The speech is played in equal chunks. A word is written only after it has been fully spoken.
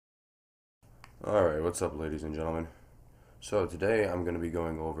Alright, what's up, ladies and gentlemen? So today I'm going to be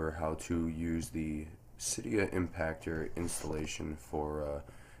going over how to use the Cydia Impactor installation for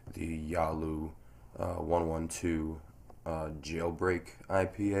the Yalu112 Jailbreak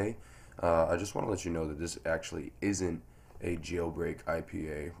IPA. I just want to let you know that this actually isn't a jailbreak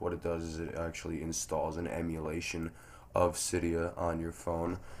IPA. What it does is it actually installs an emulation of Cydia on your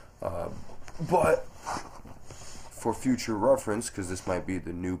phone. But for future reference, because this might be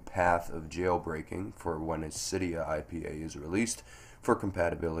the new path of jailbreaking for when a Cydia IPA is released for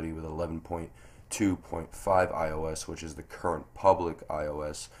compatibility with 11.2.5 iOS, which is the current public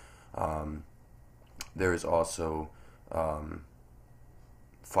iOS. There is also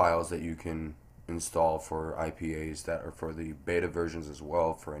files that you can install for IPAs that are for the beta versions as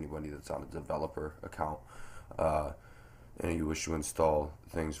well for anybody that's on a developer account. And you wish to install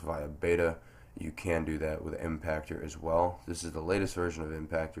things via beta, you can do that with Impactor as well. This is the latest version of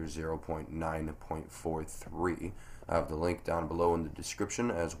Impactor 0.9.43. I have the link down below in the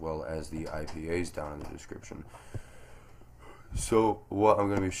description as well as the IPAs down in the description. So what I'm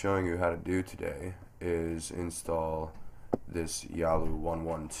going to be showing you how to do today is install this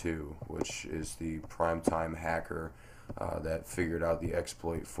Yalu112, which is the primetime hacker that figured out the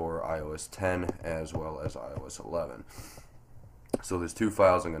exploit for iOS 10 as well as iOS 11. So there's two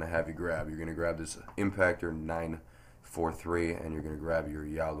files I'm going to have you grab. You're going to grab this Impactor 943 and you're going to grab your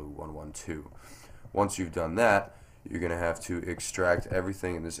Yalu112. Once you've done that, you're going to have to extract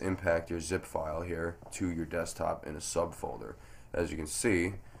everything in this Impactor zip file here to your desktop in a subfolder. As you can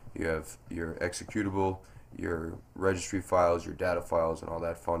see, you have your executable, your registry files, your data files, and all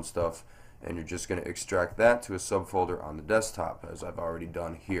that fun stuff, and you're just going to extract that to a subfolder on the desktop, as I've already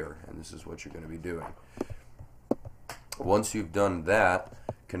done here, and this is what you're going to be doing. Once you've done that,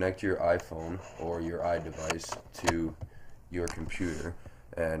 connect your iPhone or your iDevice to your computer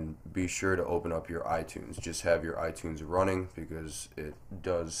and be sure to open up your iTunes. Just have your iTunes running because it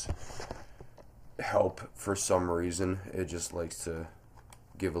does help for some reason. It just likes to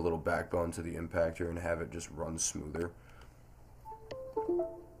give a little backbone to the Impactor and have it just run smoother.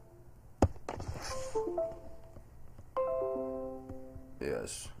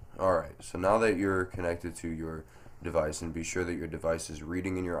 Yes. Alright, so now that you're connected to your device, and be sure that your device is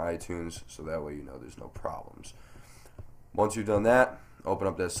reading in your iTunes so that way you know there's no problems. Once you've done that, open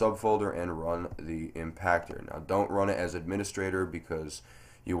up that subfolder and run the Impactor. Now don't run it as administrator because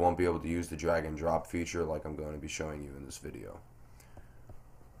you won't be able to use the drag and drop feature like I'm going to be showing you in this video.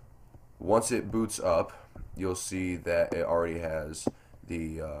 Once it boots up, you'll see that it already has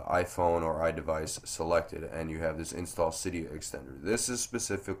the iPhone or iDevice selected, and you have this install Cydia Extender. This is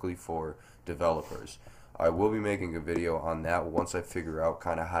specifically for developers. I will be making a video on that once I figure out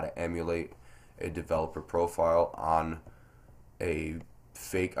kind of how to emulate a developer profile on a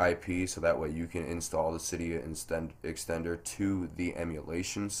fake IP, so that way you can install the Cydia Extender to the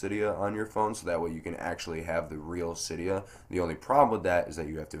emulation Cydia on your phone, so that way you can actually have the real Cydia. The only problem with that is that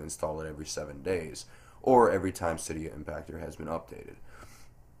you have to install it every 7 days or every time Cydia Impactor has been updated.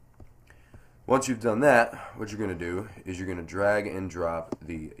 Once you've done that, what you're going to do is you're going to drag and drop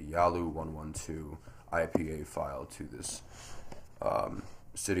the Yalu112 IPA file to this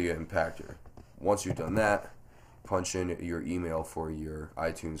Cydia Impactor. Once you've done that, punch in your email for your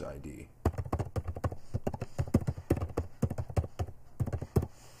iTunes ID.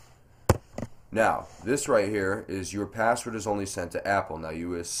 Now, this right here is your password is only sent to Apple. Now,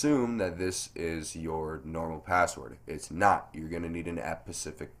 you assume that this is your normal password. It's not. You're going to need an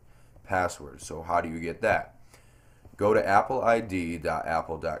app-specific password. So how do you get that? Go to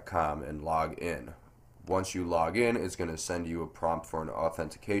appleid.apple.com and log in. Once you log in, it's going to send you a prompt for an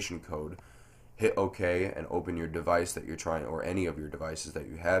authentication code. Hit OK and open your device that you're trying, or any of your devices that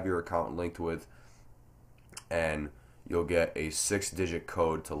you have your account linked with, and you'll get a 6-digit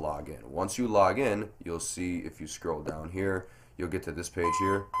code to log in. Once you log in, you'll see, if you scroll down here, you'll get to this page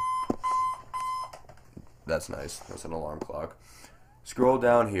here. That's nice. That's an alarm clock. Scroll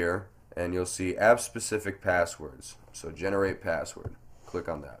down here and you'll see app-specific passwords. So generate password. Click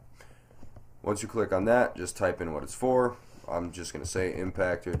on that. Once you click on that, just type in what it's for. I'm just going to say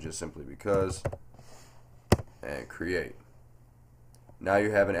Impactor just simply because, and create. Now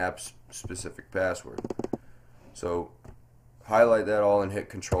you have an app-specific password. So highlight that all and hit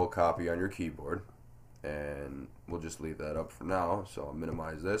Control Copy on your keyboard, and we'll just leave that up for now. So I'll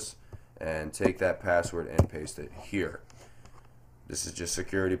minimize this and take that password and paste it here. This is just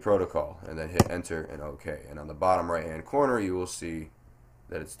security protocol, and then hit enter and OK. And on the bottom right hand corner you will see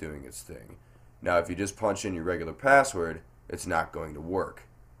that it's doing its thing. Now if you just punch in your regular password, it's not going to work.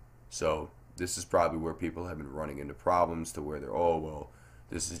 So this is probably where people have been running into problems to where they're, oh well,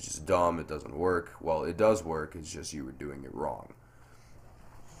 this is just dumb, it doesn't work. Well, it does work, it's just you were doing it wrong.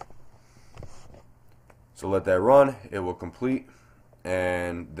 So let that run, it will complete,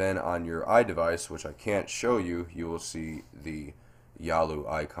 and then on your iDevice, which I can't show you, you will see the Yalu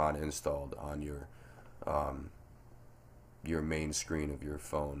icon installed on your main screen of your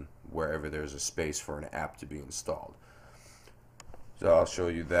phone, wherever there's a space for an app to be installed. So I'll show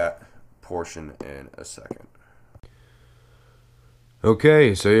you that portion in a second.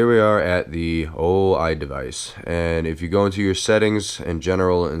 Okay, so here we are at the old iDevice, and if you go into your settings in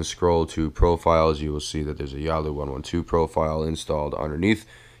general and scroll to profiles, you will see that there's a Yalu112 profile installed underneath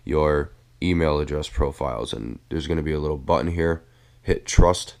your email address profiles, and there's going to be a little button here, hit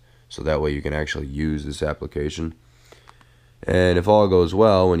trust, so that way you can actually use this application. And if all goes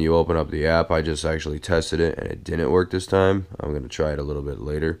well, when you open up the app, I just actually tested it and it didn't work this time. I'm going to try it a little bit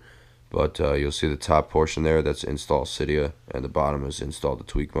later. But you'll see the top portion there, that's install Cydia, and the bottom is install the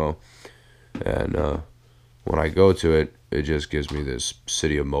TweekMo. And when I go to it, it just gives me this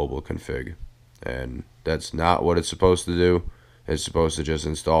Cydia mobile config. And that's not what it's supposed to do. It's supposed to just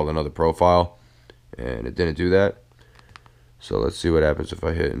install another profile, and it didn't do that. So let's see what happens if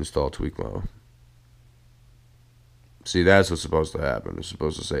I hit install TweekMo. See, that's what's supposed to happen. It's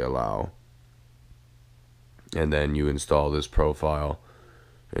supposed to say allow. And then you install this profile.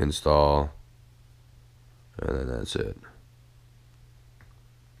 Install, and then that's it.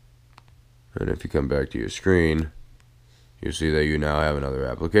 And if you come back to your screen, you see that you now have another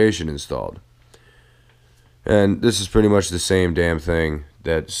application installed. And this is pretty much the same damn thing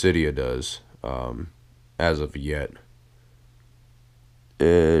that Cydia does as of yet.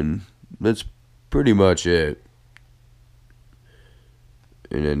 And that's pretty much it.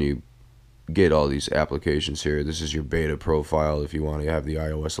 And then you get all these applications here. This is your beta profile if you want to have the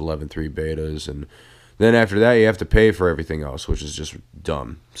iOS 11.3 betas, and then after that you have to pay for everything else, which is just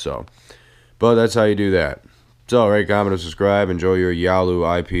dumb. So, but that's how you do that. So, rate, comment, and subscribe. Enjoy your Yalu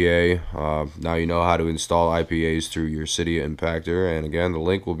IPA. Now you know how to install IPAs through your Cydia Impactor, and again, the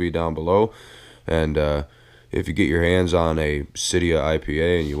link will be down below. And if you get your hands on a Cydia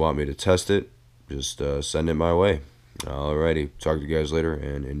IPA and you want me to test it, just send it my way. Alrighty, talk to you guys later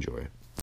and enjoy.